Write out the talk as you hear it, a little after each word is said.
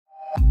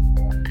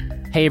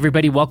Hey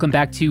everybody, welcome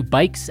back to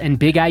Bikes and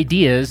Big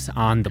Ideas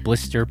on the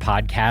Blister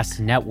Podcast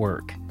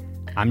Network.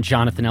 I'm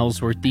Jonathan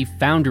Ellsworth, the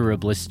founder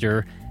of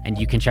Blister, and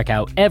you can check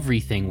out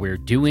everything we're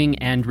doing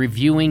and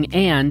reviewing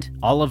and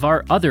all of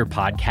our other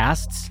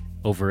podcasts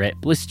over at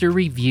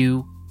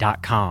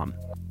blisterreview.com.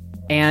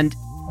 And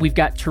we've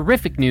got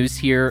terrific news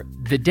here.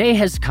 The day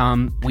has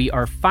come. We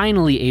are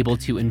finally able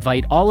to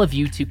invite all of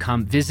you to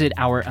come visit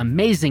our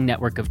amazing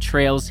network of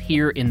trails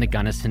here in the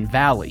Gunnison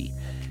Valley.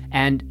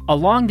 And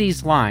along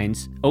these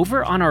lines,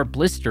 over on our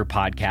Blister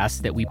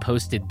podcast that we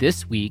posted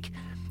this week,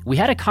 we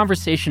had a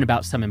conversation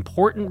about some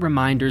important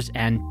reminders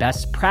and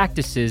best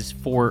practices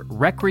for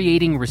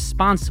recreating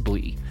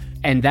responsibly.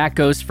 And that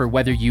goes for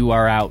whether you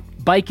are out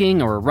biking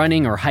or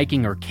running or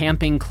hiking or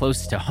camping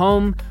close to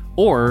home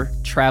or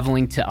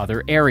traveling to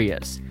other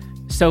areas.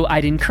 So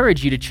I'd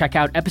encourage you to check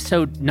out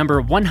episode number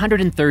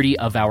 130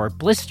 of our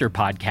Blister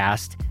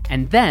podcast,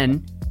 and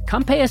then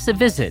come pay us a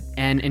visit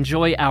and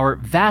enjoy our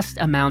vast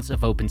amounts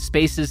of open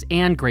spaces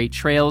and great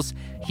trails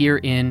here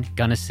in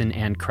Gunnison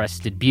and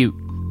Crested Butte.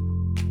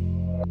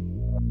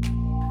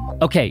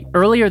 Okay,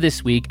 earlier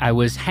this week, I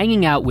was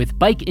hanging out with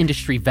bike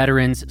industry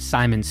veterans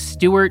Simon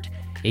Stewart,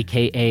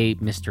 aka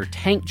Mr.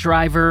 Tank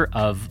Driver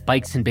of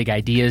Bikes and Big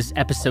Ideas,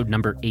 episode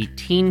number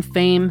 18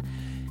 fame,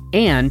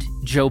 and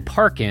Joe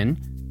Parkin,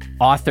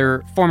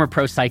 author, former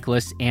pro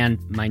cyclist, and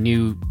my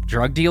new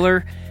drug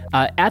dealer,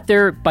 at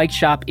their bike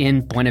shop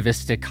in Buena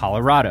Vista,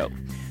 Colorado.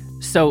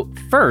 So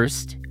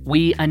first,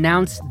 we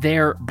announced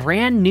their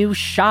brand new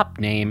shop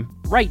name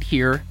right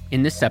here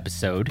in this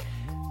episode.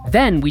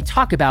 Then we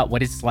talk about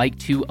what it's like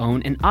to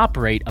own and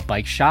operate a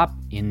bike shop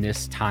in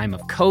this time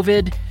of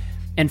COVID.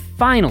 And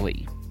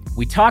finally,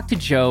 we talked to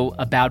Joe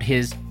about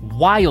his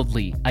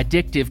wildly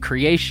addictive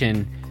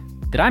creation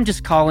that I'm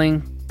just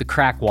calling the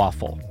crack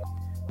waffle.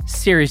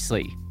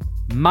 Seriously,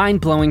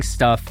 mind-blowing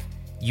stuff.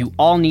 You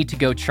all need to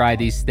go try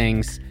these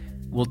things.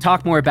 We'll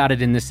talk more about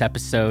it in this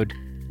episode.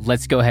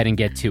 Let's go ahead and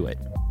get to it.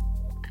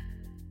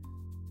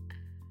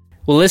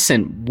 Well,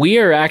 listen, we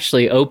are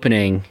actually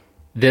opening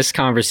this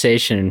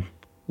conversation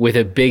with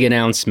a big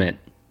announcement,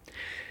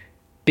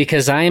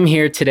 because I am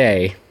here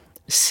today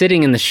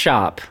sitting in the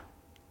shop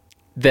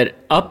that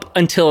up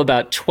until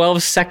about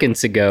 12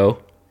 seconds ago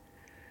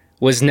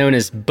was known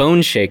as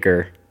Bone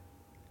Shaker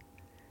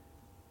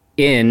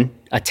in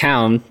a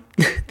town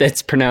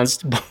that's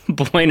pronounced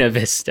Buena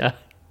Vista.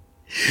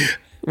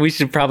 We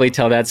should probably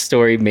tell that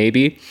story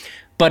maybe.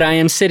 But I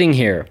am sitting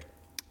here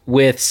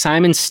with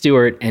Simon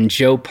Stewart and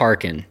Joe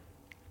Parkin.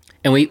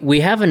 And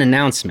we have an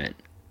announcement.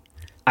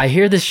 I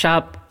hear the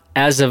shop,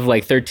 as of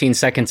like 13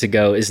 seconds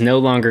ago, is no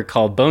longer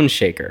called Bone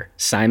Shaker.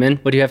 Simon,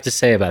 what do you have to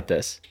say about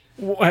this?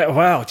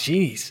 Wow,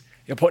 geez.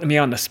 You're putting me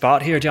on the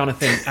spot here,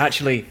 Jonathan.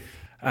 Actually,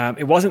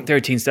 it wasn't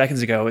 13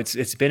 seconds ago.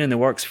 It's been in the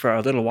works for a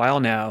little while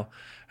now.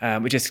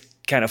 We just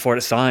can't afford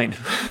a sign.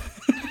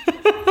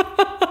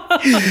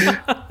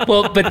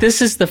 Well, but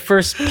this is the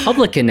first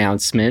public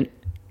announcement,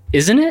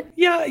 isn't it?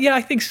 Yeah,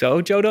 I think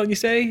so. Joe, don't you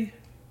say?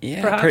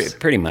 Yeah,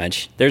 pretty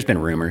much. There's been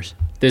rumors.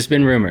 There's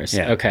been rumors.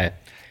 Yeah. Okay.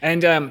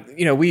 And,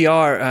 we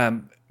are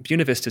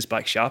Buena Vista's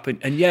bike shop.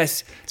 And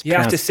yes, you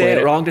have to say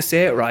it wrong to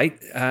say it right.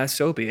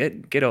 So be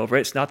it. Get over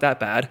it. It's not that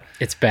bad.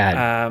 It's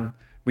bad.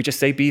 We just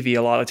say BV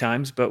a lot of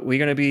times, but we're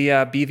going to be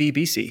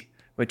BVBC,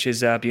 which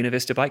is Buena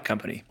Vista Bike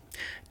Company.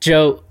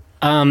 Joe,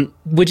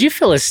 would you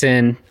fill us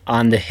in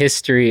on the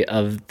history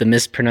of the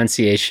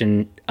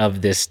mispronunciation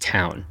of this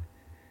town?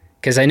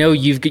 Because I know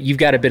you've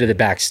got a bit of the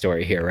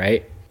backstory here,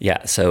 right?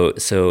 Yeah. So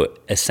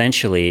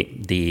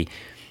essentially,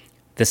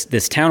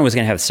 this town was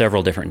going to have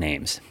several different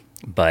names,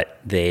 but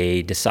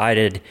they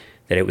decided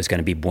that it was going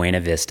to be Buena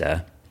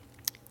Vista.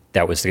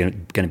 That was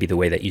going to be the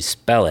way that you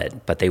spell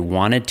it, but they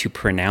wanted to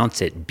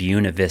pronounce it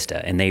Buena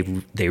Vista, and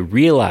they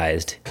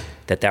realized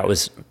that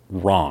was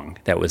wrong.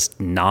 That was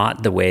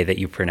not the way that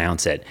you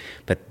pronounce it,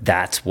 but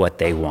that's what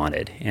they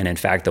wanted. And in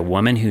fact, the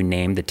woman who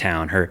named the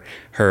town,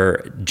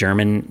 her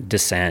German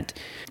descent,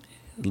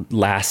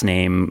 last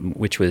name,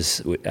 which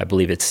was, I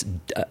believe it's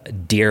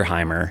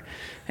Dierheimer,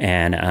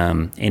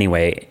 and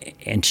anyway,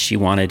 and she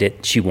wanted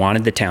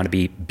the town to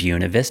be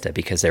Buena Vista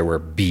because there were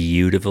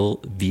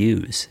beautiful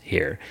views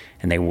here,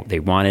 and they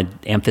wanted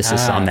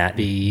emphasis on that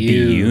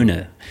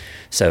Buena.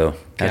 So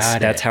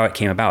that's how it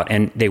came about.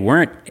 And they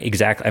weren't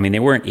they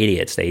weren't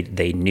idiots.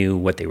 They knew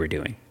what they were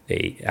doing.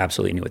 They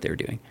absolutely knew what they were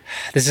doing.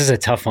 This is a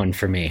tough one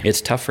for me. It's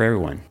tough for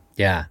everyone.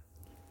 Yeah.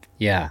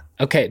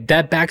 Okay,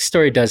 that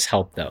backstory does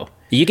help though.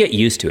 You get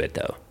used to it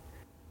though.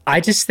 I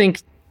just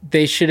think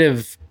they should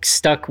have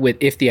stuck with,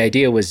 if the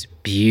idea was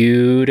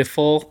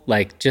beautiful,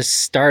 like just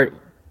start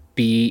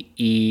Beau,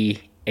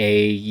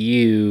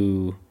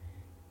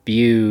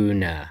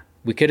 Buena.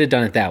 We could have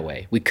done it that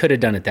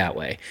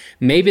way.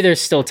 Maybe there's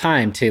still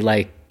time to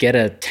like get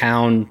a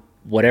town,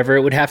 whatever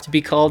it would have to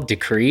be called,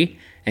 decree,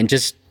 and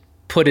just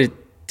put a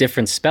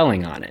different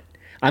spelling on it.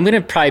 I'm going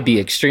to probably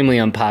be extremely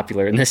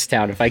unpopular in this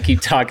town if I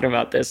keep talking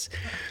about this.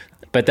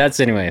 But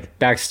that's, anyway,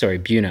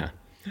 backstory, Buena.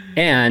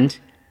 And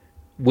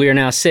we are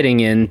now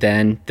sitting in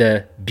then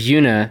the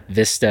Buena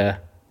Vista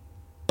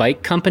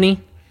Bike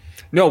Company.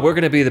 No, we're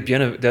going to be the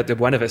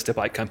Buena Vista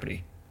Bike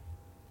Company.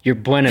 You're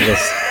Buena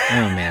Vista.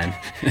 Oh man,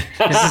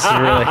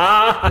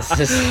 this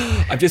is.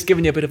 I'm just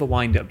giving you a bit of a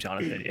wind up,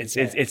 Jonathan.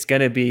 It's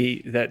going to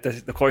be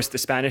of course the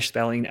Spanish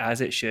spelling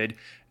as it should,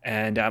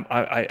 and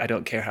I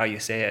don't care how you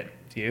say it.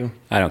 Do you?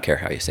 I don't care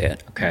how you say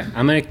it. Okay,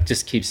 I'm gonna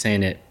just keep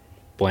saying it,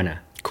 Buena.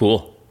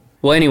 Cool.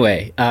 Well,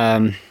 anyway,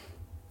 the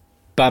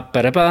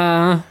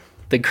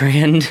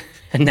grand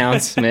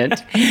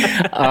announcement.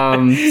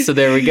 So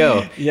there we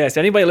go. Yes,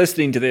 anybody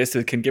listening to this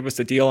that can give us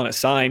a deal on a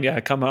sign, yeah,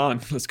 come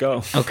on, let's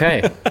go.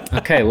 Okay,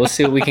 we'll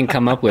see what we can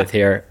come up with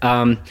here.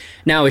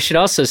 Now, we should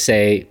also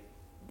say,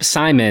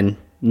 Simon,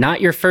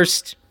 not your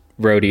first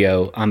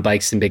rodeo on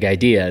Bikes and Big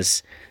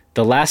Ideas.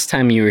 The last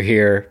time you were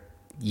here,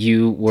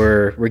 you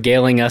were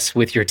regaling us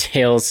with your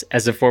tales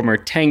as a former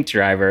tank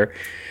driver,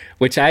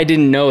 which I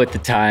didn't know at the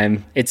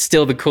time. It's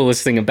still the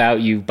coolest thing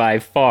about you by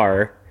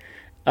far.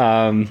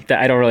 That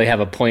I don't really have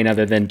a point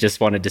other than just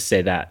wanted to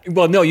say that.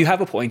 Well, no, you have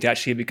a point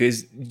actually,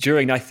 because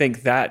during, I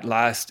think, that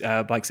last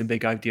Bikes and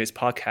Big Ideas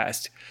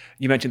podcast,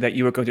 you mentioned that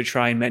you were going to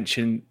try and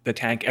mention the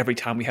tank every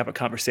time we have a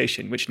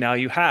conversation, which now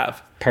you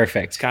have.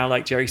 Perfect. It's kind of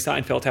like Jerry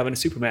Seinfeld having a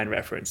Superman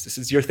reference. This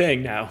is your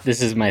thing now.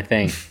 This is my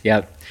thing.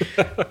 Yep.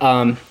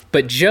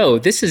 But Joe,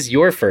 this is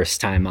your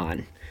first time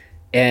on,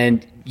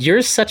 and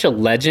you're such a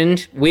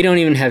legend. We don't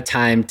even have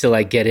time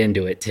to get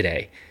into it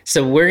today.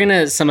 So we're going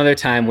to, some other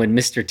time when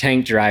Mr.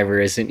 Tank Driver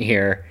isn't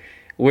here,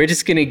 we're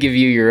just going to give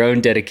you your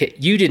own dedication.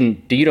 You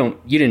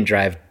didn't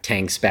drive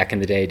tanks back in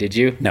the day, did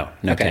you? No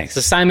Okay. tanks.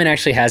 So Simon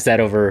actually has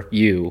that over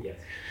you, yes.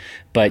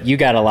 But you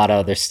got a lot of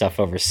other stuff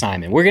over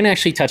Simon. We're going to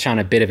actually touch on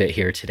a bit of it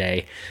here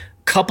today.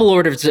 Couple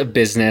orders of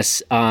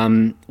business.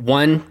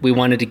 One, we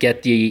wanted to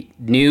get the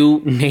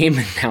new name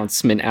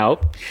announcement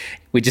out.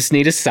 We just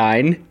need a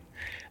sign.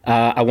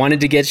 I wanted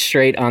to get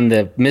straight on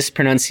the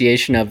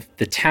mispronunciation of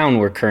the town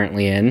we're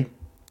currently in.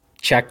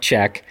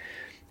 Check.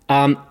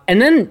 And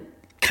then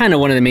kind of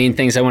one of the main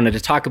things I wanted to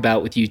talk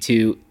about with you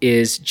two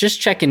is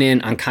just checking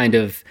in on kind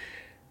of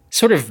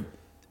sort of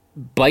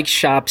bike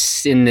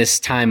shops in this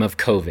time of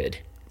COVID.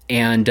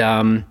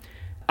 And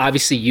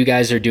obviously you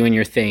guys are doing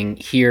your thing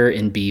here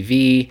in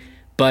BV,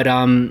 but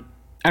I don't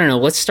know,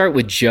 let's start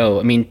with Joe.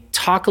 I mean,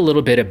 talk a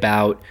little bit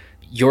about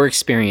your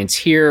experience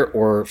here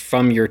or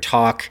from your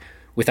talk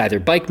with either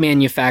bike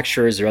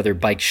manufacturers or other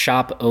bike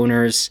shop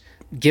owners.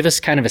 Give us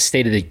kind of a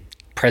state of the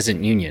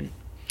present union.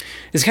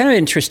 It's kind of an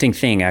interesting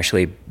thing,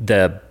 actually.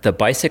 The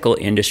bicycle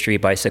industry,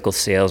 bicycle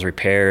sales,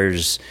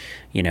 repairs,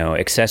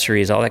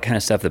 accessories, all that kind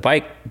of stuff.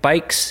 The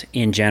bikes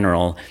in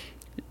general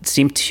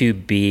seem to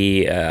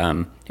be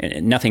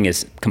nothing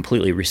is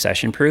completely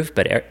recession proof,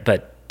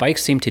 but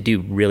bikes seem to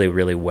do really,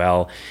 really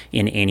well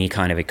in any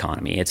kind of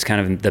economy. It's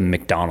kind of the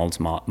McDonald's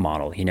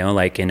model,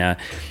 like in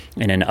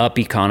an up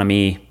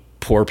economy,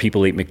 poor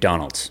people eat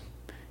McDonald's.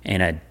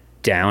 In a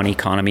down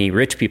economy,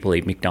 rich people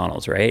eat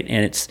McDonald's, right?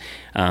 And it's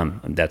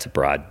that's a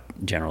broad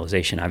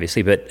generalization,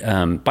 obviously, but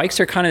bikes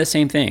are kind of the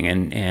same thing.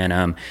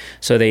 And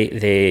so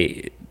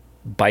they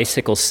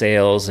bicycle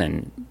sales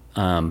and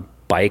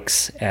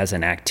bikes as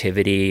an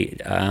activity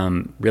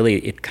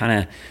really it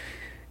kind of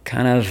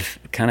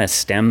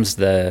stems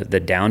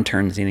the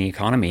downturns in the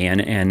economy,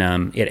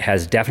 and it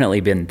has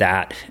definitely been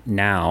that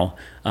now,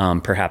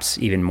 perhaps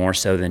even more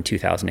so than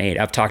 2008.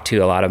 I've talked to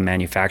a lot of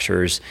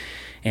manufacturers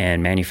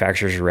and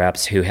manufacturers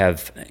reps who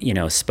have,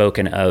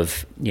 spoken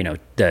of,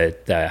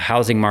 the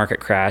housing market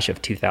crash of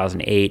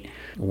 2008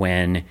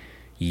 when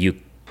you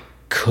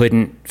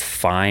couldn't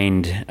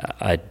find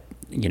a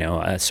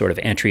sort of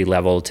entry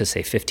level to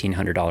say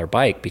 $1,500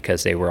 bike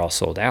because they were all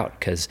sold out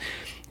because,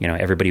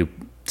 everybody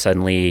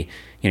suddenly,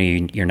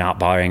 you're not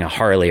buying a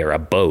Harley or a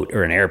boat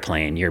or an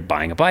airplane, you're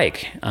buying a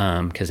bike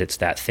because it's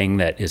that thing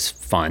that is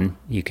fun.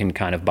 You can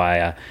kind of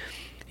buy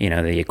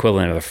the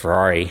equivalent of a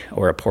Ferrari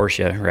or a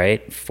Porsche,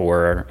 right?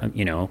 For,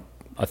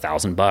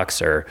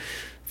 $1,000 or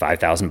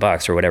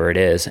 $5,000 or whatever it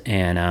is.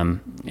 And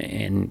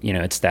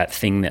it's that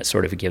thing that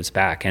sort of gives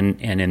back.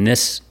 And in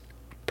this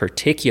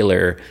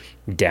particular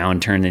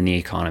downturn in the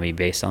economy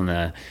based on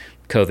the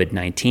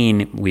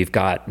COVID-19, we've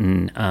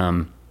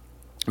gotten,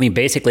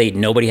 basically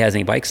nobody has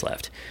any bikes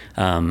left.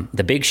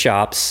 The big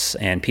shops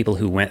and people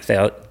who went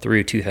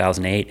through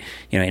 2008,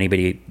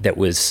 anybody that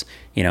was,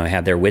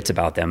 had their wits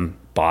about them,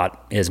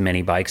 bought as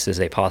many bikes as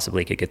they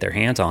possibly could get their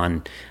hands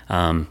on.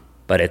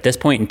 But at this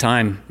point in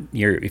time,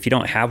 if you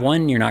don't have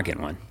one, you're not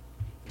getting one.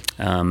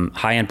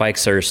 High-end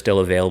bikes are still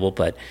available,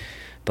 but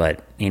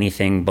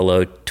anything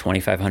below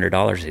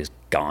 $2,500 is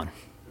gone.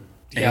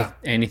 Yeah.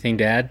 Anything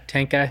to add,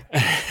 Tank Guy?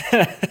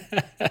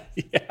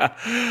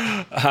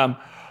 Yeah.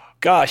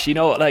 Gosh,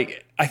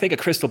 I think a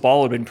crystal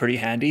ball would have been pretty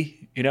handy.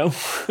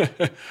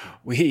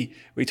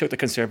 We took the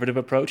conservative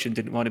approach and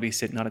didn't want to be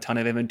sitting on a ton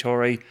of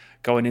inventory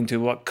going into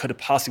what could have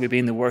possibly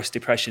been the worst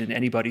depression in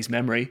anybody's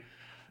memory.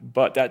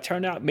 But that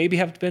turned out maybe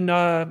have been,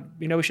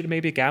 we should have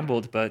maybe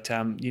gambled, but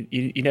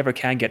you never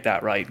can get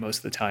that right most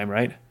of the time,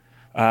 right?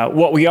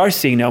 What we are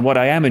seeing now, what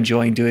I am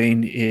enjoying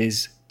doing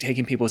is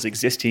taking people's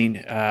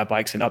existing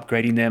bikes and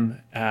upgrading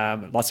them.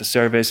 Lots of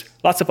service,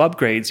 lots of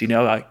upgrades.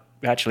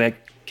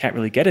 can't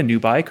really get a new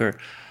bike, or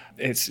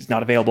it's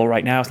not available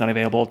right now. It's not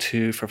available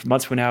for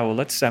months from now. Well,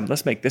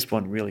 let's make this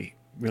one really,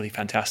 really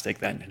fantastic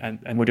then.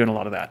 And we're doing a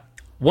lot of that.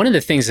 One of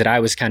the things that I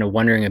was kind of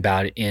wondering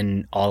about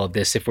in all of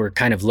this, if we're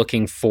kind of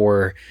looking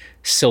for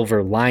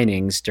silver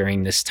linings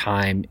during this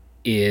time,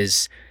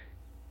 is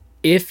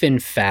if in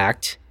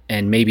fact,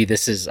 and maybe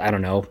this is, I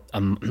don't know,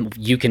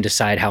 you can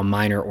decide how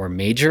minor or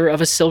major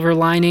of a silver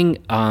lining,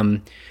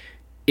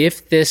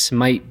 if this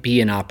might be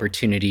an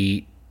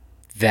opportunity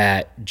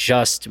that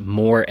just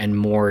more and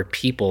more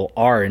people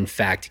are in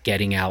fact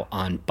getting out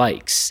on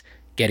bikes,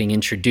 getting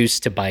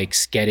introduced to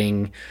bikes,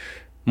 getting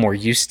more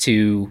used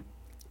to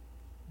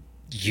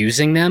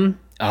using them.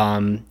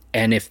 And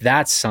if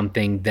that's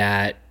something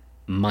that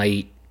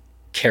might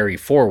carry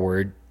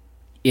forward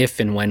if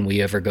and when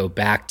we ever go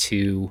back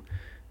to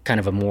kind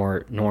of a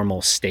more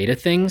normal state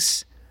of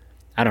things.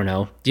 I don't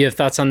know. Do you have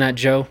thoughts on that,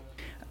 Joe?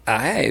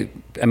 I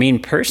mean,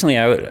 personally,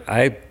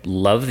 I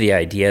love the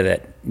idea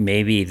that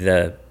maybe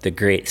the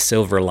great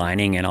silver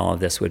lining in all of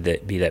this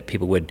would be that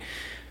people would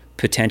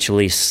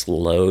potentially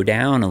slow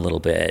down a little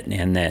bit,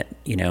 and that,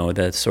 you know,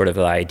 the sort of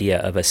idea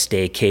of a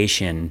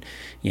staycation,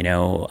 you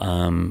know,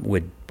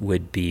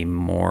 would be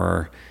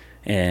more,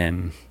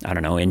 I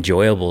don't know,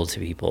 enjoyable to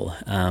people.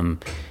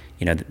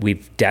 You know,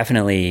 we've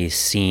definitely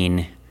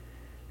seen,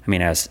 I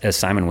mean, as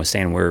Simon was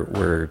saying,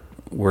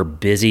 we're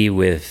busy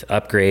with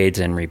upgrades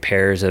and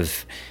repairs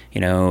of, you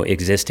know,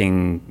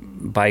 existing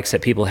bikes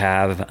that people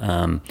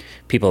have.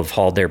 People have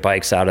hauled their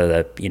bikes out of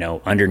the, you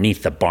know,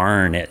 underneath the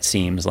barn, it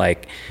seems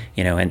like,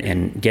 you know,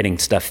 and getting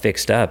stuff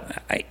fixed up.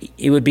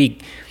 It would be,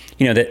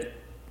 you know, that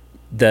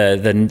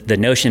the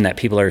notion that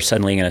people are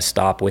suddenly going to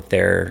stop with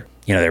their,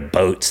 you know, their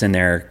boats and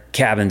their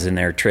cabins and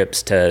their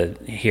trips to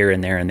here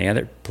and there and the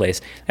other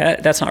place,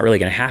 that's not really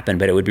going to happen.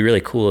 But it would be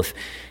really cool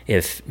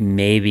if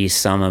maybe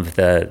some of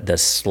the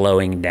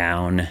slowing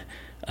down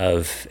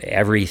of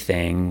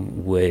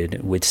everything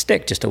would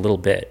stick just a little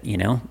bit, you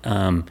know.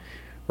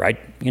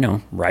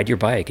 Ride your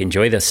bike,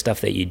 enjoy the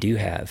stuff that you do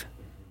have,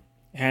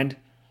 and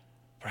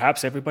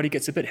perhaps everybody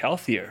gets a bit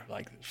healthier.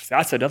 Like,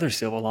 that's another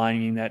silver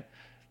lining that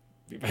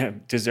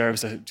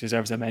deserves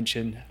a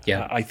mention.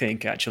 Yeah. I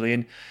think, actually,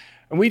 and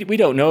we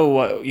don't know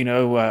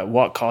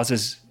what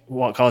causes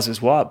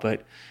what,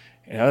 but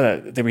you know,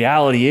 the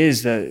reality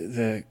is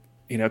that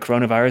the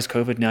coronavirus,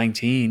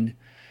 COVID-19,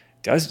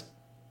 does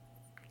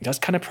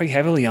kind of prey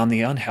heavily on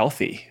the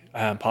unhealthy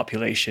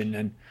population,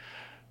 and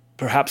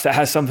perhaps that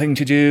has something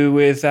to do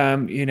with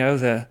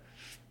the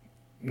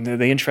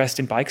interest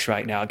in bikes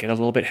right now. Get a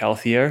little bit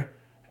healthier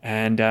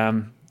and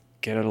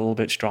get a little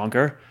bit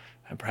stronger,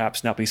 and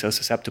perhaps not be so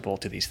susceptible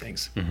to these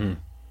things. Mm-hmm.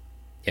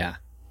 Yeah.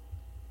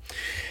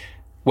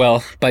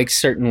 Well, bikes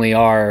certainly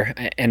are.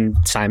 And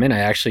Simon, I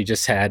actually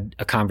just had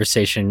a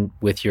conversation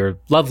with your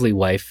lovely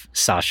wife,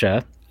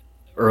 Sasha,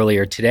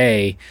 earlier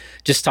today,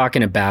 just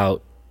talking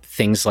about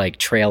things like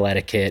trail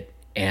etiquette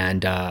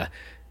and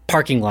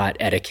parking lot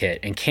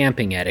etiquette and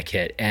camping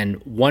etiquette. And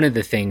one of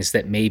the things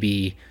that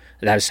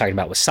I was talking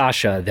about with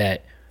Sasha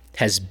that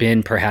has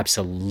been perhaps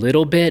a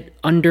little bit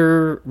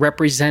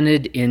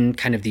underrepresented in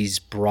kind of these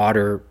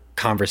broader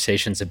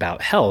conversations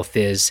about health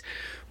is,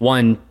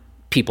 one,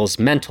 people's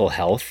mental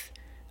health.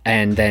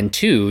 And then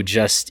two,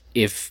 just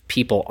if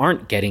people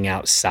aren't getting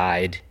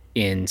outside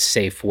in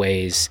safe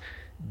ways,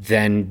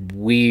 then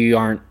we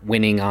aren't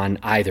winning on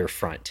either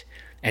front.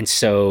 And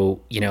so,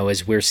 you know,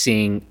 as we're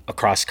seeing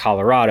across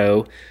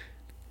Colorado,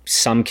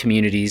 some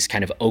communities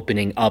kind of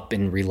opening up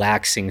and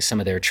relaxing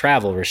some of their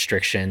travel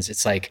restrictions,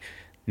 it's like,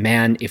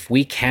 man, if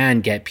we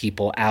can get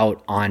people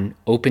out on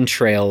open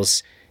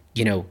trails,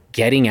 you know,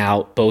 getting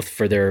out both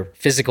for their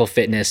physical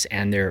fitness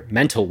and their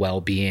mental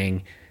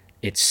well-being,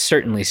 it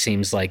certainly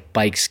seems like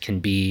bikes can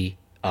be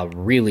a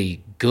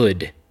really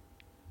good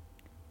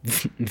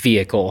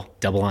vehicle,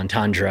 double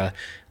entendre,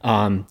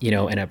 and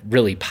a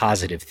really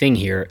positive thing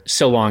here,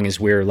 so long as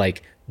we're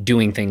like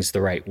doing things the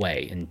right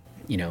way. And,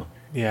 you know.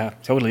 Yeah,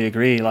 totally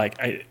agree. Like,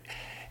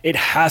 it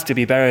has to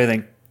be better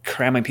than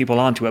cramming people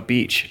onto a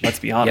beach. Let's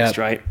be honest,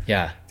 right?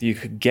 Yeah. You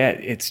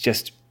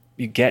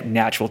get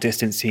natural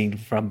distancing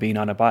from being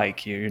on a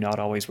bike. You're not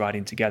always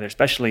riding together,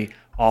 especially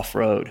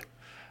off-road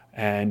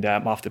and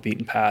off the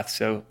beaten path.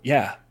 So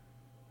yeah,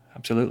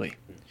 absolutely.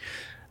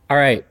 All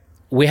right.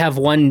 We have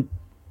one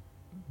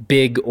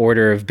big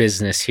order of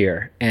business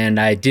here, and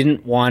I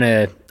didn't want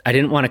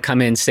to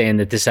come in saying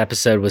that this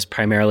episode was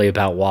primarily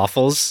about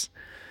waffles,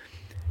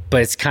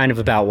 but it's kind of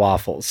about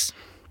waffles.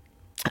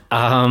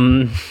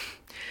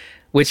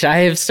 Which I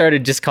have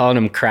started just calling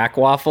them crack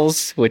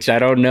waffles, which I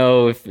don't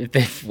know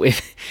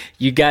if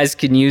you guys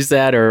can use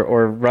that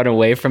or run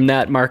away from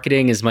that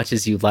marketing as much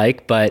as you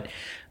like, but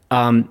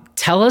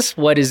tell us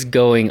what is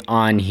going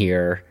on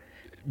here.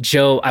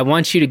 Joe, I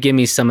want you to give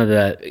me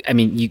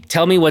you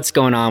tell me what's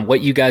going on,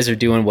 what you guys are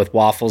doing with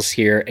waffles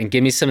here, and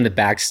give me some of the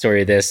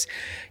backstory of this.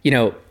 You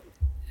know,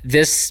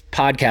 this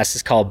podcast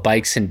is called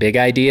Bikes and Big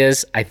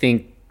Ideas. I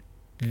think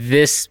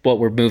what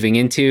we're moving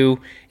into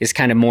is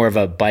kind of more of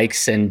a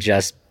bikes and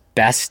just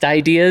best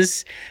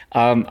ideas.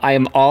 I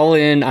am all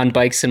in on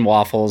bikes and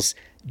waffles.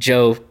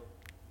 Joe,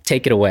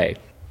 Take it away.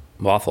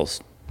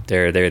 Waffles.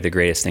 They're the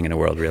greatest thing in the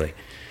world, really.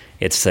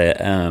 It's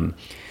so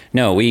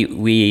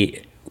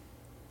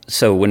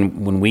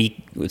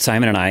when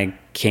Simon and I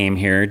came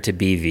here to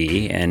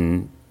BV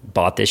and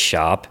bought this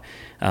shop,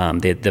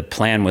 the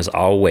plan was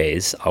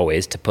always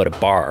to put a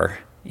bar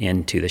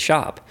into the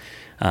shop.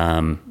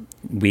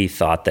 We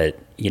thought that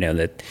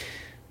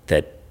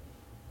that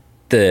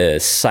the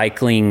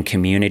cycling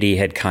community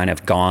had kind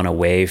of gone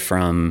away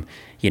from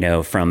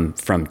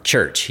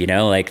church.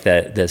 Like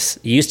this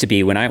used to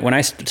be when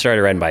I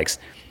started riding bikes.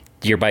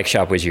 Your bike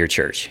shop was your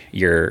church,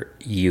 or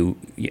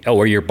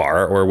your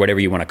bar, or whatever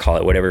you want to call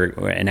it, whatever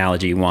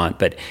analogy you want.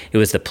 But it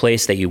was the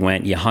place that you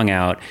went, you hung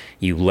out,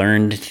 you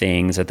learned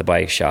things at the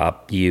bike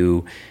shop,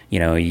 you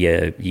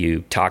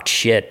talked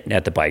shit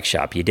at the bike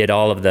shop, you did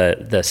all of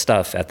the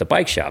stuff at the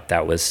bike shop.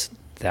 That was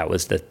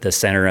the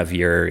center of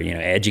your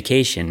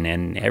education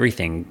and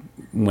everything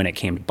when it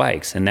came to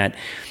bikes. And that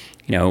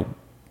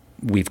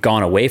we've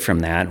gone away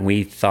from that.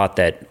 We thought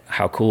that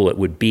how cool it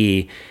would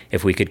be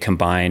if we could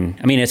combine.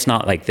 I mean, it's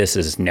not like this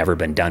has never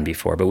been done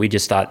before, but we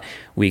just thought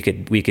we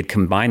could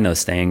combine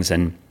those things.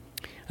 And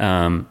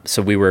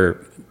so we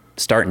were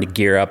starting to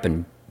gear up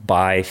and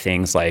buy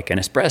things like an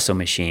espresso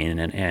machine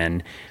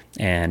and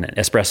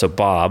Espresso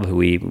Bob, who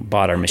we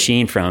bought our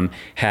machine from,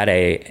 had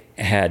a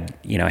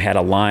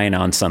line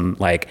on some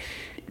like.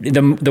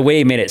 The way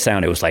he made it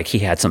sound, it was like he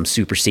had some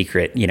super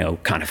secret,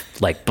 kind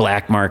of like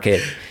black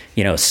market,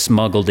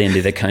 smuggled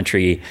into the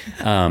country,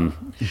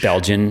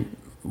 Belgian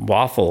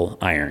waffle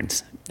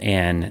irons.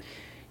 And,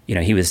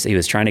 he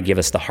was trying to give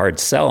us the hard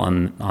sell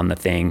on the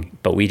thing,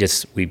 but we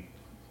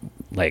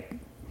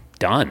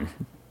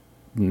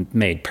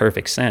made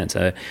perfect sense.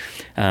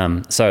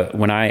 So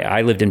when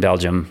I lived in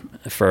Belgium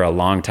for a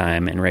long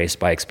time and raced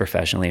bikes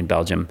professionally in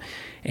Belgium,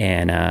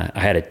 and I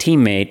had a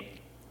teammate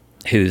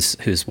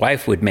whose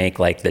wife would make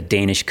like the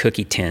Danish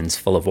cookie tins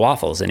full of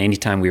waffles. And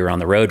anytime we were on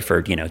the road for,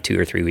 2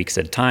 or 3 weeks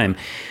at a time,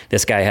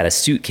 this guy had a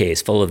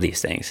suitcase full of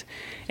these things.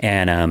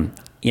 And,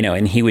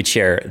 and he would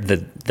share,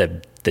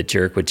 the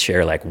jerk would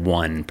share like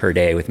one per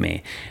day with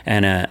me.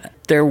 And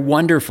they're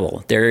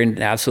wonderful. They're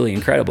absolutely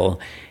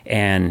incredible.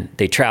 And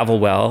they travel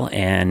well.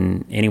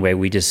 And anyway,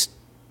 it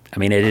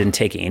didn't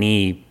take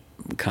any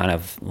kind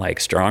of like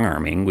strong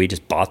arming. We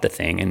just bought the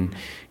thing and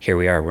here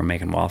we are, we're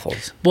making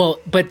waffles. Well,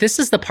 but this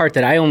is the part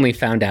that I only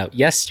found out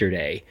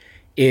yesterday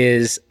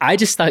is I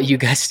just thought you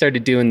guys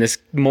started doing this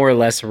more or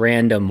less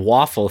random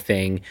waffle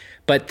thing,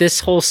 but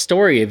this whole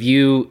story of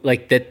you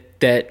like that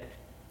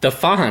the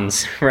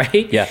Fonz,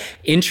 right? Yeah.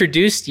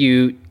 Introduced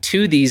you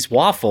to these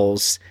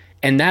waffles.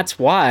 And that's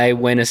why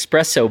when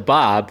Espresso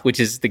Bob,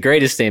 which is the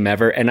greatest name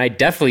ever, and I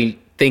definitely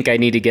think I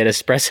need to get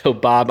Espresso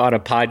Bob on a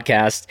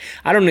podcast.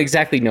 I don't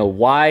exactly know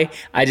why.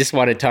 I just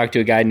want to talk to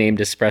a guy named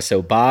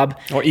Espresso Bob.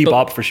 Or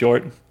E-Bob for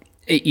short.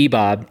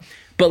 E-Bob.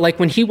 But like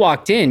when he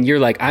walked in, you're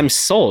like, I'm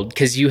sold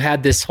because you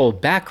had this whole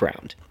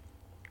background.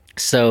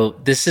 So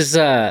this is,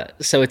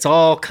 so it's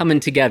all coming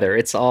together.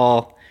 It's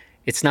not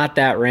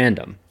that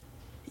random.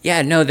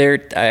 Yeah, no,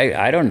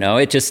 I don't know.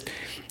 It just,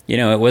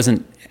 it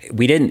wasn't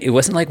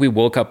like we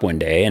woke up one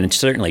day, and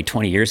certainly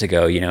 20 years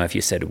ago, if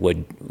you said,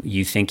 would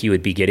you think you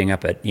would be getting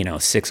up at,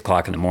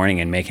 6:00 in the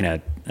morning and making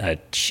a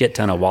shit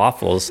ton of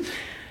waffles,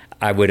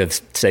 I would have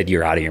said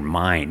you're out of your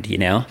mind,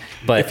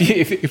 But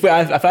if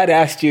I'd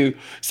asked you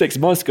 6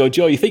 months ago,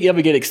 Joe, you think you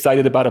ever get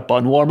excited about a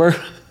bun warmer?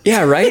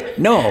 Yeah, right?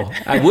 No,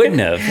 I wouldn't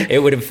have.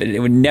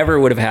 It never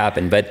would have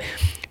happened. But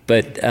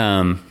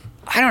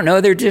I don't know.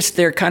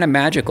 They're kind of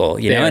magical,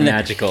 They're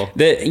magical.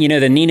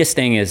 The neatest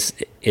thing is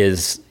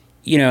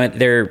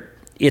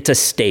it's a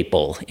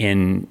staple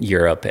in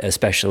Europe,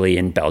 especially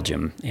in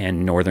Belgium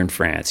and northern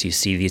France. You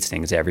see these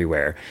things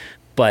everywhere.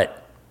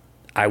 But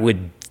I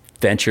would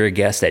venture a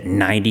guess that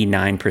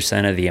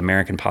 99% of the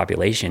American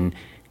population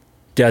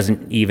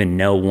doesn't even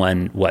know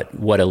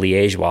what a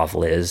Liège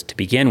waffle is to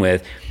begin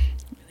with,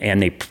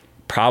 and they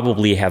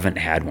probably haven't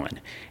had one.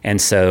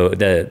 And so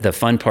the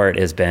fun part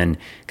has been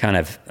kind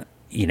of,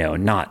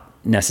 not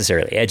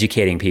necessarily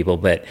educating people,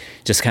 but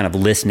just kind of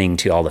listening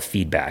to all the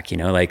feedback,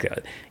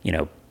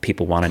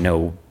 people want to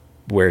know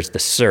where's the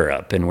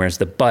syrup and where's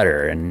the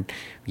butter, and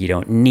you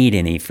don't need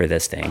any for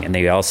this thing. And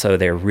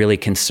they're really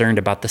concerned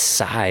about the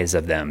size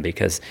of them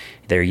because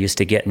they're used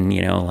to getting,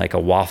 like a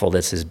waffle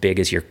that's as big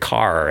as your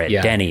car at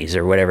Denny's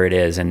or whatever it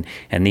is. And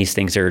these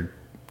things are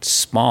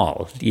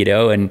small,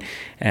 and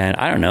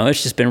I don't know,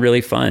 it's just been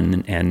really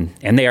fun.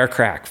 And they are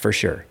crack for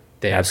sure.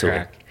 They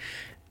absolutely are crack.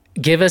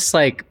 Give us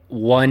like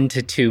 1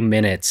 to 2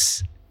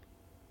 minutes,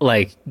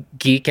 like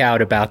geek out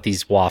about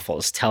these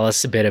waffles. Tell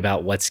us a bit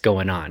about what's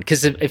going on.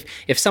 Because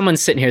if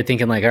someone's sitting here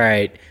thinking like, all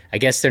right, I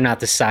guess they're not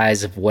the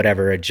size of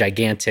whatever, a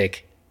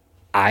gigantic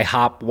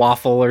IHOP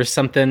waffle or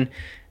something,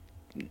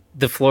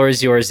 the floor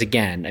is yours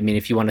again. I mean,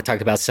 if you want to talk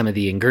about some of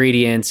the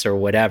ingredients or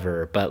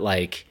whatever, but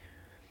like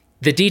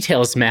the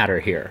details matter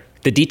here.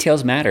 The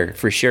details matter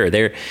for sure.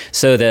 The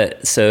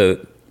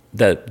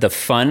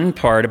fun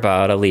part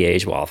about a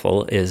Liège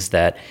waffle is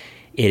that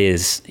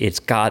it's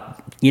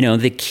got,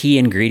 the key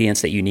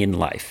ingredients that you need in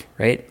life,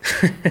 right?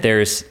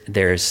 There's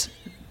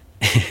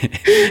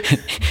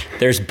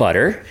there's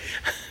butter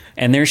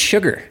and there's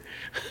sugar.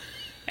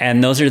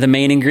 And those are the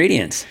main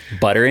ingredients,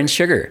 butter and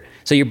sugar.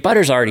 So your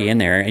butter's already in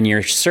there and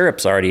your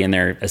syrup's already in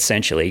there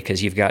essentially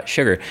because you've got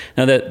sugar.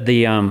 Now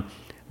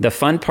the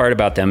fun part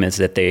about them is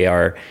that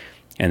they're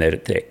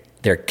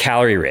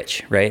calorie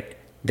rich, right?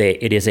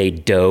 It is a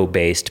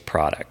dough-based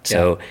product.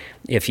 So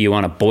if you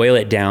want to boil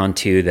it down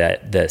to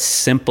the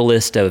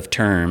simplest of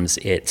terms,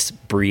 it's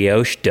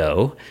brioche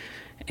dough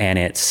and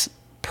it's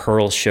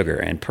pearl sugar.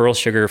 And pearl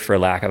sugar, for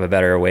lack of a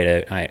better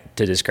way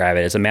to describe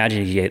it, is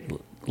imagine you get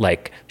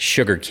like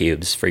sugar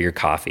cubes for your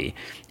coffee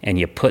and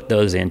you put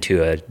those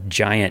into a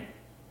giant,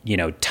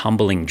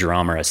 tumbling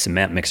drum or a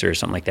cement mixer or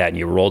something like that, and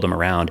you rolled them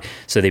around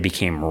so they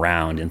became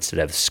round instead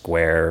of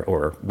square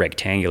or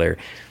rectangular.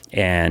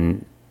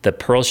 And the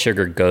pearl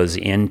sugar goes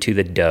into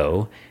the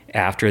dough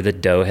after the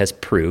dough has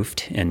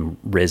proofed and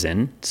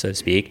risen, so to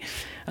speak.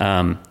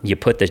 You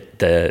put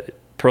the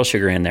pearl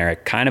sugar in there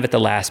kind of at the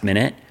last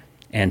minute,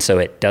 and so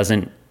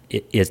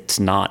it's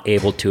not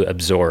able to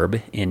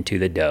absorb into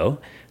the dough,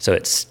 so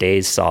it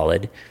stays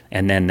solid.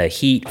 And then the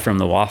heat from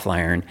the waffle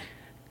iron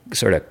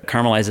sort of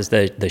caramelizes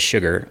the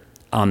sugar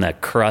on the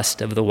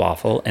crust of the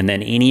waffle, and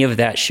then any of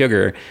that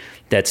sugar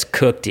that's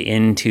cooked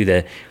into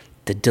the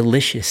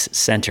delicious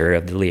center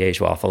of the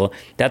Liège waffle,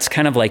 that's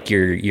kind of like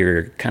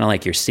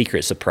your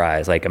secret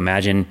surprise. Like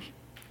I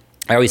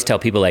always tell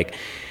people, like,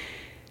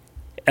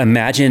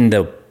 imagine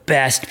the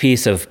best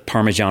piece of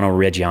Parmigiano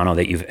Reggiano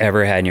that you've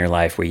ever had in your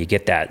life, where you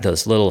get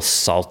those little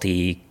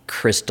salty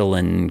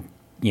crystalline,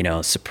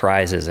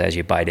 surprises as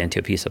you bite into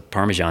a piece of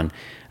Parmesan.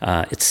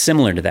 It's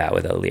similar to that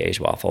with a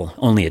Liège waffle,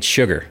 only it's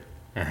sugar,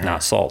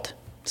 not salt.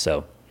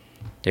 So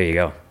there you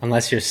go.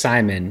 Unless you're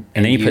Simon.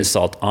 And then you put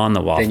salt on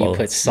the waffle, then you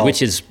put salt,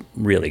 which is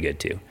really good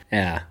too.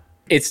 Yeah.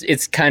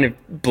 It's kind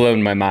of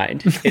blown my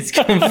mind. It's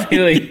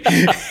completely...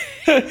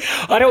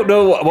 I don't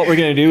know what we're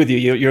going to do with you.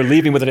 You're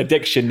leaving with an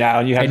addiction now,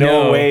 and you have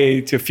no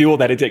way to fuel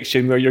that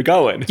addiction where you're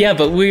going. Yeah,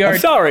 but we are... I'm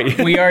sorry.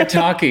 We are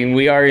talking.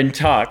 We are in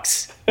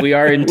talks. We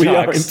will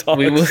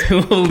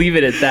leave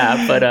it at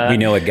that. But we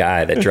know a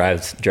guy that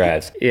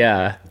drives.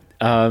 Yeah.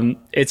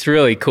 It's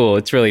really cool.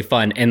 It's really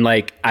fun. And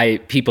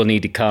people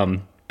need to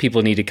come.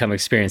 People need to come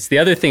experience. The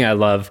other thing I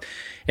love,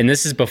 and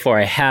this is before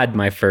I had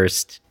my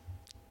first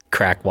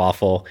crack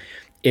waffle,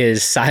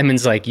 is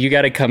Simon's like, you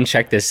got to come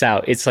check this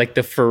out. It's like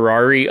the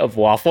Ferrari of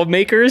waffle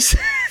makers.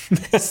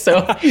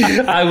 So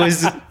I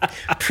was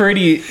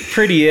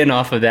pretty in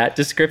off of that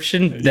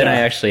description. Then I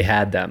actually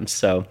had them.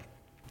 So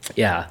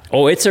yeah.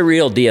 Oh, it's a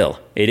real deal.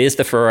 It is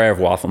the Ferrari of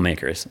waffle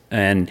makers.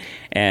 And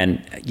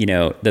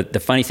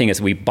the funny thing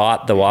is we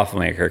bought the waffle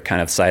maker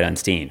kind of sight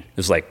unseen. It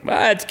was like,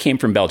 it came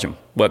from Belgium.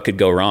 What could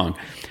go wrong?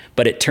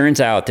 But it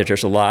turns out that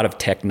there's a lot of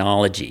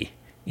technology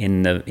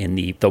in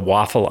the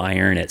waffle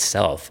iron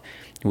itself.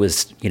 It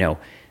was,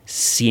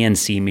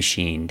 CNC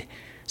machined,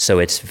 so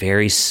it's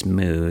very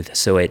smooth.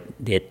 So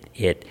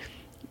it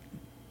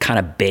kind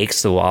of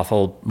bakes the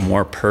waffle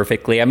more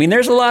perfectly. I mean,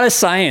 there's a lot of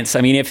science.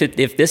 I mean,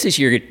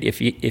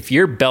 if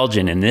you're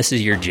Belgian and this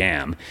is your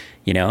jam,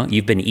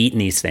 you've been eating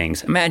these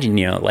things. Imagine,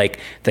 like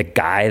the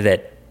guy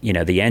that,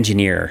 the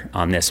engineer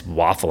on this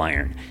waffle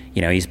iron,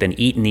 he's been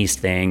eating these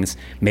things.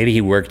 Maybe he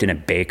worked in a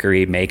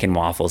bakery making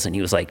waffles, and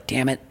he was like,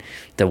 damn it,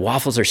 the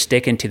waffles are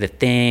sticking to the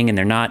thing and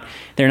they're not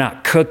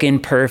cooking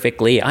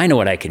perfectly. I know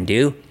what I can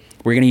do.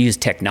 We're going to use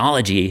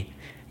technology.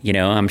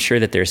 I'm sure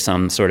that there's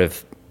some sort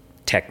of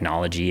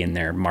technology in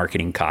their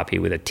marketing copy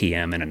with a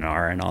TM and an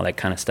R and all that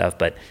kind of stuff.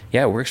 But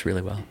yeah, it works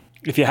really well.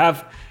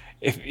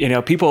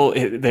 People,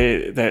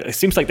 it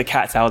seems like the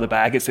cat's out of the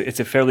bag. It's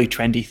a fairly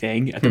trendy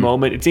thing at the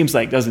moment. It seems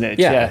like, doesn't it?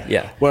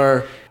 Yeah.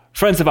 Where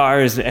friends of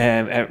ours,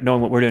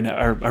 knowing what we're doing,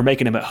 are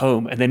making them at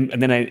home, and then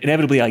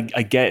inevitably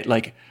I get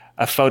like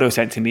a photo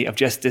sent to me of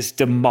just this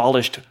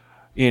demolished,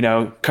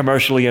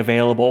 commercially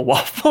available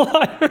waffle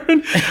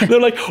iron. They're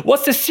like,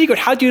 what's the secret?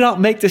 How do you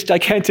not make this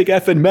gigantic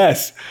effing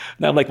mess?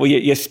 And I'm like, well,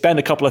 you spend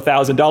a couple of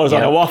 $1,000s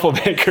on a waffle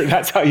maker.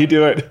 That's how you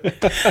do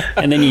it.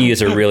 And then you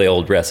use a really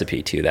old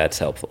recipe too. That's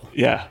helpful.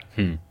 Yeah.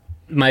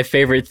 My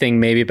favorite thing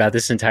maybe about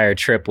this entire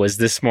trip was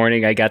this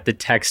morning I got the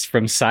text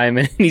from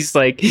Simon, and he's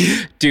like,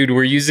 dude,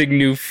 we're using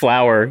new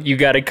flour. You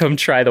got to come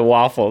try the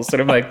waffles.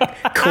 And I'm like,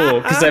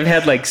 cool, because I've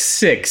had like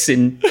 6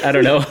 in,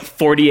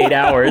 48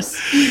 hours.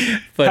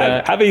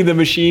 But having the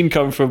machine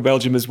come from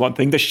Belgium is one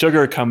thing. The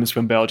sugar comes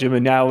from Belgium,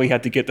 and now we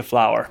had to get the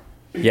flour.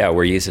 Yeah,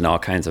 we're using all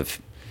kinds of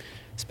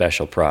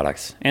special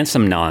products and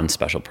some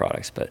non-special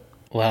products, but...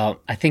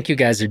 Well, I think you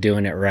guys are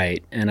doing it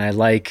right, and I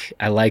like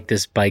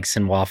this bikes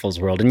and waffles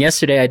world. And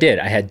yesterday I did.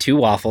 I had 2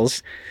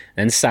 waffles,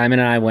 then Simon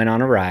and I went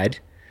on a ride,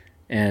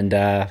 and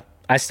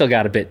I still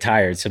got a bit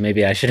tired, so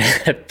maybe I should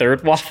have a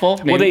 3rd waffle.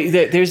 Maybe.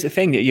 Well, there's the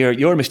thing that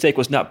your mistake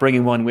was not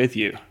bringing one with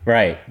you,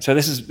 right? So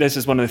this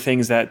is one of the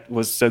things that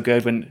was so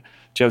good when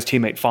Joe's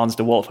teammate Fons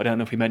de Wolf. I don't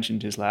know if we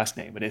mentioned his last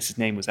name, but his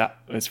name was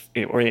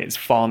it's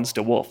Fons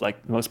de Wolf,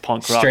 like the most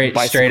punk rock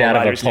straight out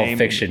of a Pulp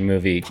Fiction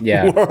movie,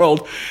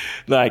 world.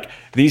 Like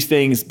these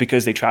things,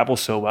 because they travel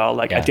so well.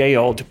 Like a day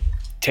old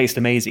tastes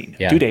amazing,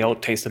 2 day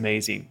old tastes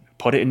amazing.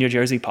 put it in your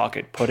jersey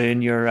pocket, put it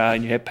in your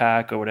hip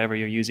pack or whatever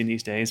you're using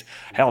these days.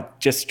 Hell,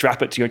 just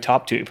strap it to your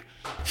top tube.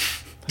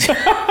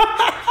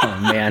 Oh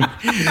man.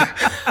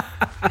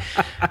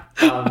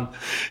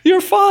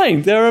 You're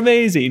fine. They're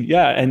amazing.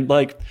 Yeah. And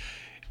like,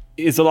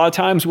 it's a lot of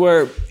times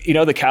where,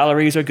 the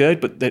calories are good,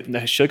 but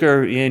the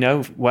sugar,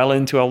 well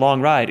into a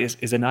long ride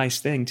is a nice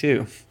thing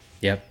too.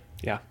 Yep.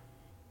 Yeah.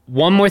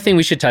 One more thing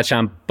we should touch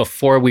on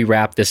before we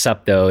wrap this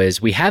up, though,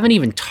 is we haven't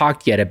even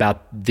talked yet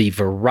about the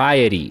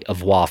variety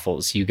of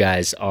waffles you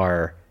guys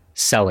are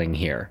selling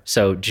here.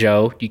 So,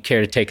 Joe, do you care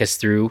to take us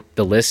through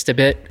the list a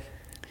bit?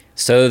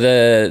 So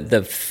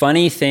the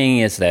funny thing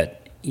is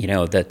that,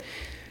 that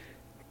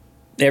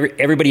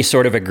everybody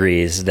sort of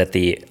agrees that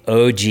the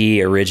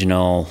OG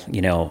original,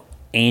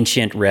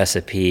 ancient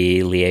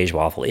recipe Liège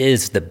waffle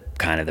is the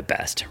kind of the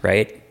best,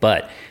 right?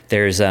 But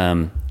there's,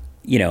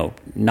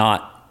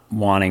 not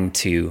wanting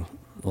to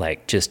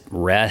like just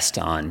rest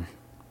on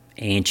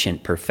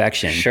ancient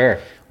perfection. Sure.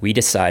 We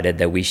decided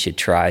that we should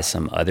try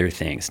some other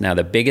things. Now,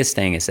 the biggest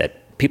thing is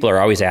that people are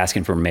always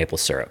asking for maple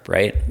syrup,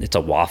 right? It's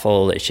a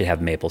waffle. It should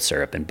have maple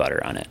syrup and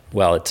butter on it.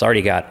 Well, it's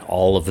already got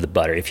all of the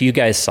butter. If you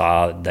guys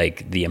saw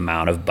like the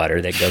amount of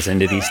butter that goes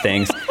into these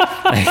things,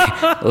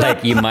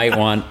 like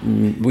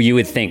you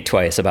would think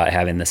twice about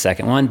having the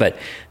second one, but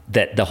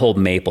that the whole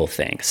maple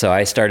thing. So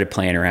I started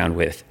playing around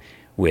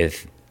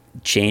with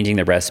changing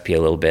the recipe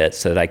a little bit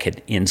so that I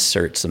could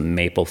insert some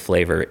maple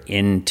flavor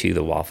into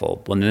the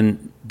waffle. Well,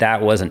 then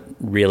that wasn't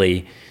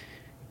really,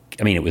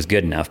 it was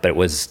good enough, but it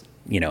was,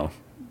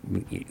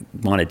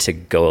 wanted to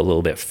go a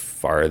little bit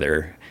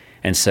farther.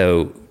 And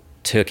so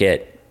took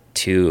it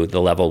to the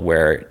level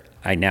where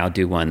I now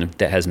do one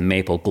that has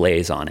maple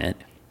glaze on it.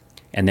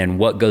 And then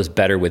what goes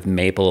better with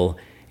maple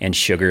and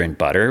sugar and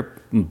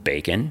butter?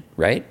 Bacon,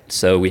 right?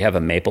 So we have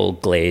a maple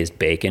glazed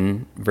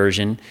bacon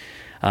version.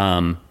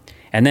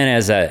 And then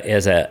as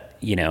a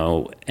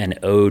an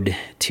ode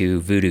to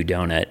Voodoo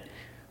Donut,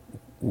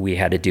 we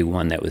had to do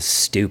one that was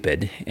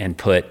stupid and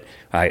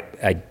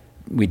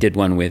we did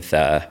one with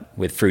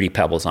Fruity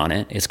Pebbles on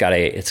it. It's got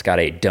a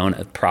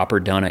proper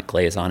donut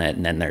glaze on it,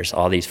 and then there's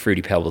all these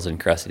Fruity Pebbles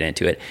encrusted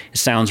into it. It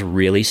sounds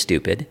really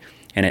stupid,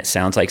 and it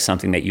sounds like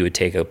something that you would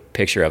take a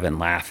picture of and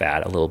laugh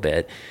at a little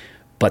bit,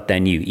 but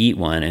then you eat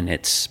one and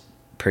it's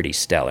pretty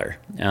stellar.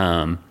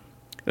 And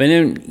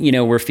then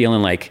we're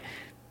feeling like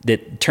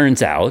it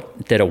turns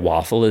out that a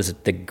waffle is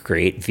the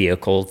great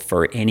vehicle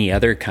for any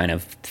other kind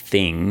of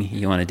thing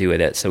you want to do with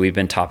it. So we've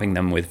been topping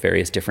them with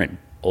various different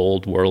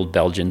old world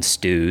Belgian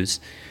stews.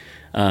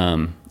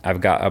 I've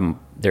got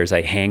there's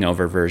a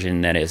hangover version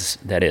that is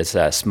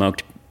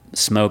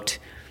smoked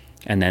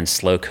and then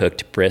slow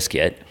cooked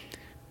brisket.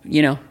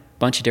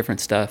 Bunch of different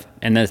stuff.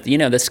 And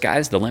the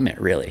sky's the limit,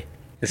 really.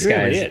 The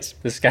sky really is.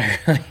 The sky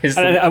really is.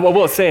 And I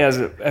will say as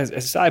a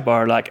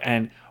sidebar,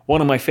 and one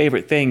of my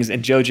favorite things,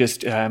 and Joe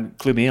just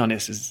clued me in on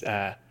this, is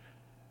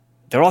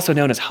they're also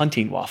known as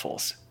hunting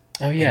waffles.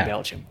 Oh yeah, in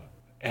Belgium,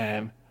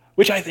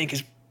 which I think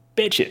is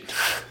bitchin'.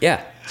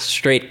 Yeah,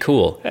 straight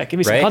cool. Yeah, give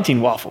me some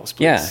hunting waffles,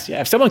 please.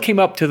 Yeah. If someone came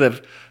up to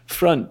the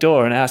front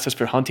door and asked us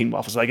for hunting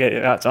waffles, like, hey,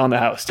 it's on the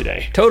house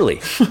today. Totally.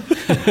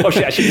 Oh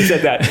shit, I shouldn't have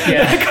said that.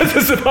 Yeah. Because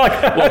it's a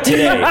podcast. Well,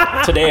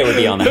 today it would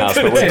be on the house,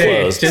 but we're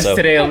closed. Just so.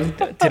 today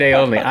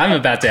only. I'm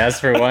about to ask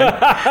for one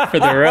for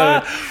the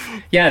road.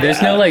 Yeah,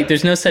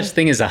 there's no such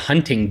thing as a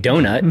hunting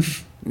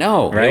donut.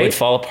 No, right? It would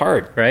fall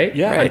apart. Right?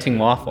 Yeah. Hunting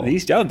waffle.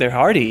 These don't. They're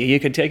hardy. You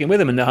can take them with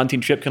them, and the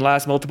hunting trip can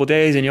last multiple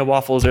days, and your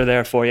waffles are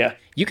there for you.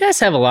 You guys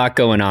have a lot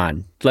going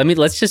on.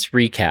 Let's just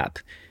recap.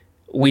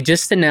 We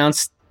just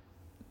announced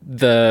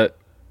the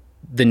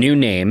new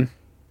name,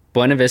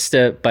 Buena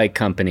Vista Bike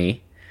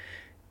Company.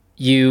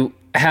 You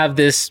have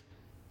this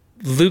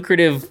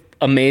lucrative,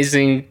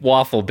 amazing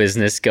waffle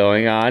business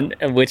going on,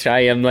 which I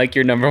am like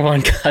your number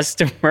one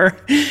customer.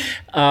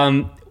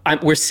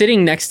 We're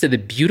sitting next to the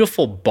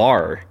beautiful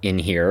bar in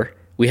here.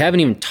 We haven't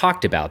even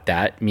talked about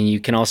that. I mean, you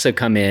can also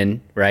come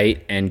in,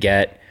 right, and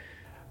get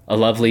a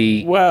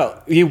lovely...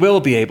 Well, you will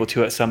be able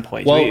to at some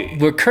point. Well,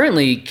 we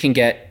currently can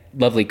get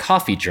lovely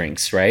coffee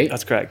drinks, right?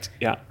 That's correct,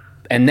 yeah.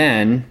 And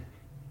then,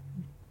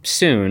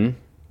 soon,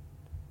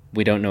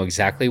 we don't know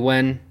exactly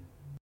when.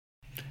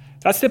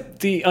 That's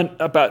the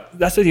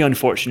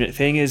unfortunate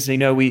thing is,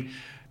 we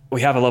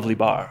have a lovely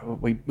bar.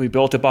 We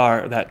built a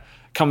bar that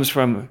comes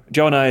from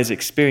Joe and I's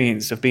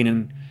experience of being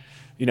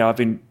in, I've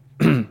been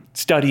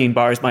studying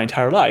bars my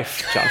entire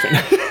life,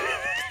 Jonathan.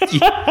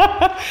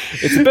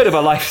 It's a bit of a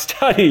life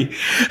study.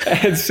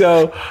 And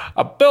so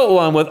I built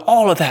one with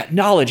all of that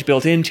knowledge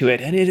built into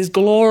it, and it is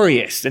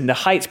glorious. And the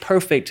height's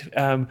perfect.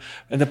 And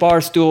the bar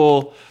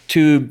stool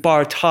to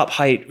bar top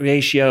height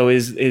ratio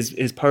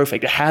is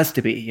perfect. It has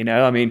to be,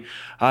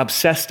 I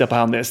obsessed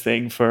upon this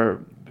thing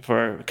for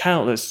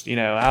countless,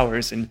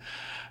 hours and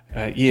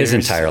years. His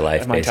entire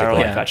life, my entire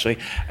life, actually.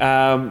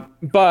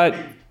 But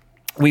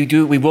we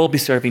will be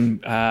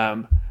serving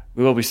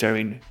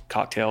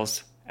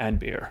cocktails and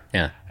beer.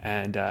 Yeah.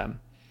 And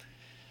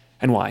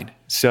and wine.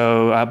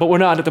 So, but we're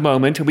not at the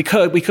moment. We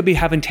could be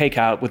having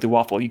takeout with the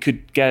waffle. You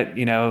could get,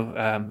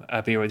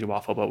 a beer with your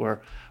waffle, but we're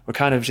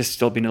kind of just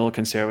still being a little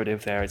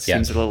conservative there. It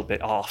seems a little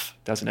bit off,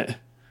 doesn't it?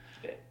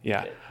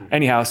 Yeah.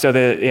 Anyhow, so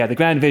the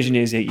grand vision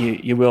is that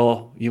you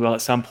will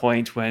at some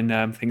point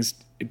when things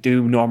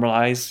do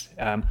normalize.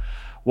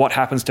 What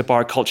happens to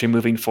bar culture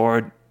moving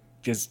forward?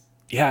 Because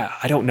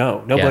I don't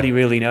know. Nobody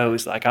really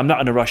knows. Like, I'm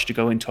not in a rush to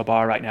go into a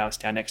bar right now and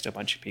stand next to a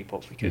bunch of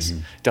people because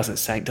it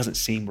doesn't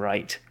seem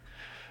right.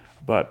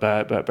 But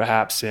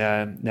perhaps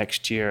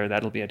next year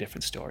that'll be a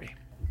different story.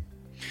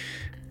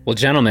 Well,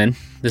 gentlemen,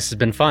 this has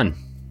been fun,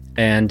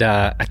 and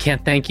I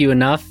can't thank you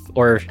enough,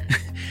 or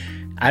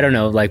I don't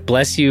know, like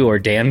bless you or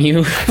damn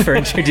you for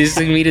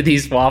introducing me to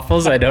these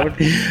waffles. I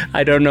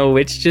don't know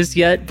which just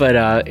yet,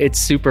 but it's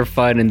super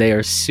fun and they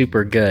are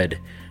super good,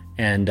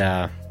 and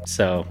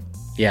so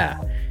yeah.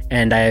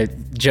 And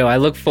Joe, I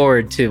look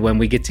forward to when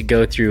we get to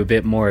go through a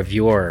bit more of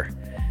your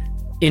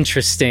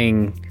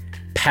interesting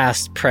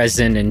past,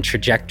 present, and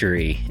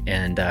trajectory,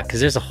 and because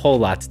there's a whole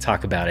lot to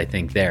talk about, I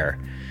think, there.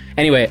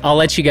 Anyway, I'll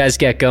let you guys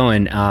get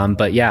going,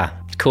 but yeah,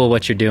 cool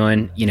what you're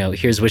doing.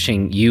 Here's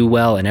wishing you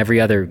well and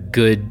every other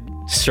good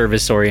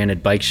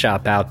service-oriented bike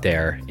shop out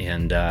there,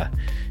 and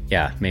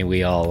may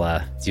we all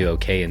do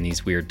okay in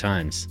these weird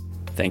times.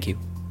 Thank you.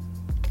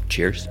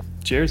 Cheers.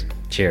 Cheers.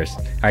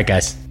 All right,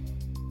 guys.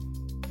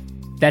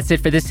 That's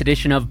it for this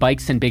edition of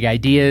Bikes and Big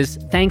Ideas.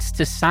 Thanks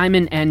to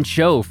Simon and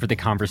Joe for the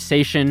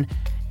conversation.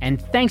 And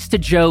thanks to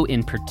Joe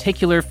in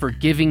particular for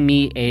giving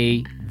me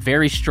a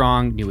very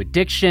strong new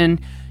addiction.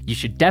 You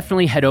should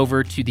definitely head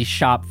over to the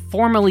shop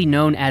formerly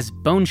known as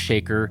Bone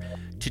Shaker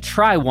to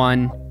try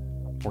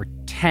 1 or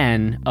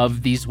 10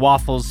 of these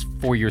waffles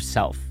for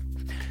yourself.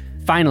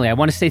 Finally, I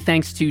want to say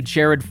thanks to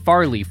Jared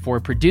Farley for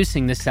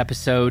producing this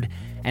episode.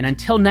 And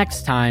until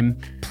next time,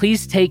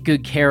 please take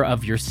good care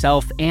of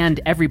yourself and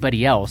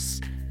everybody else.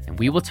 And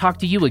we will talk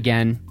to you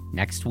again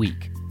next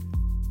week.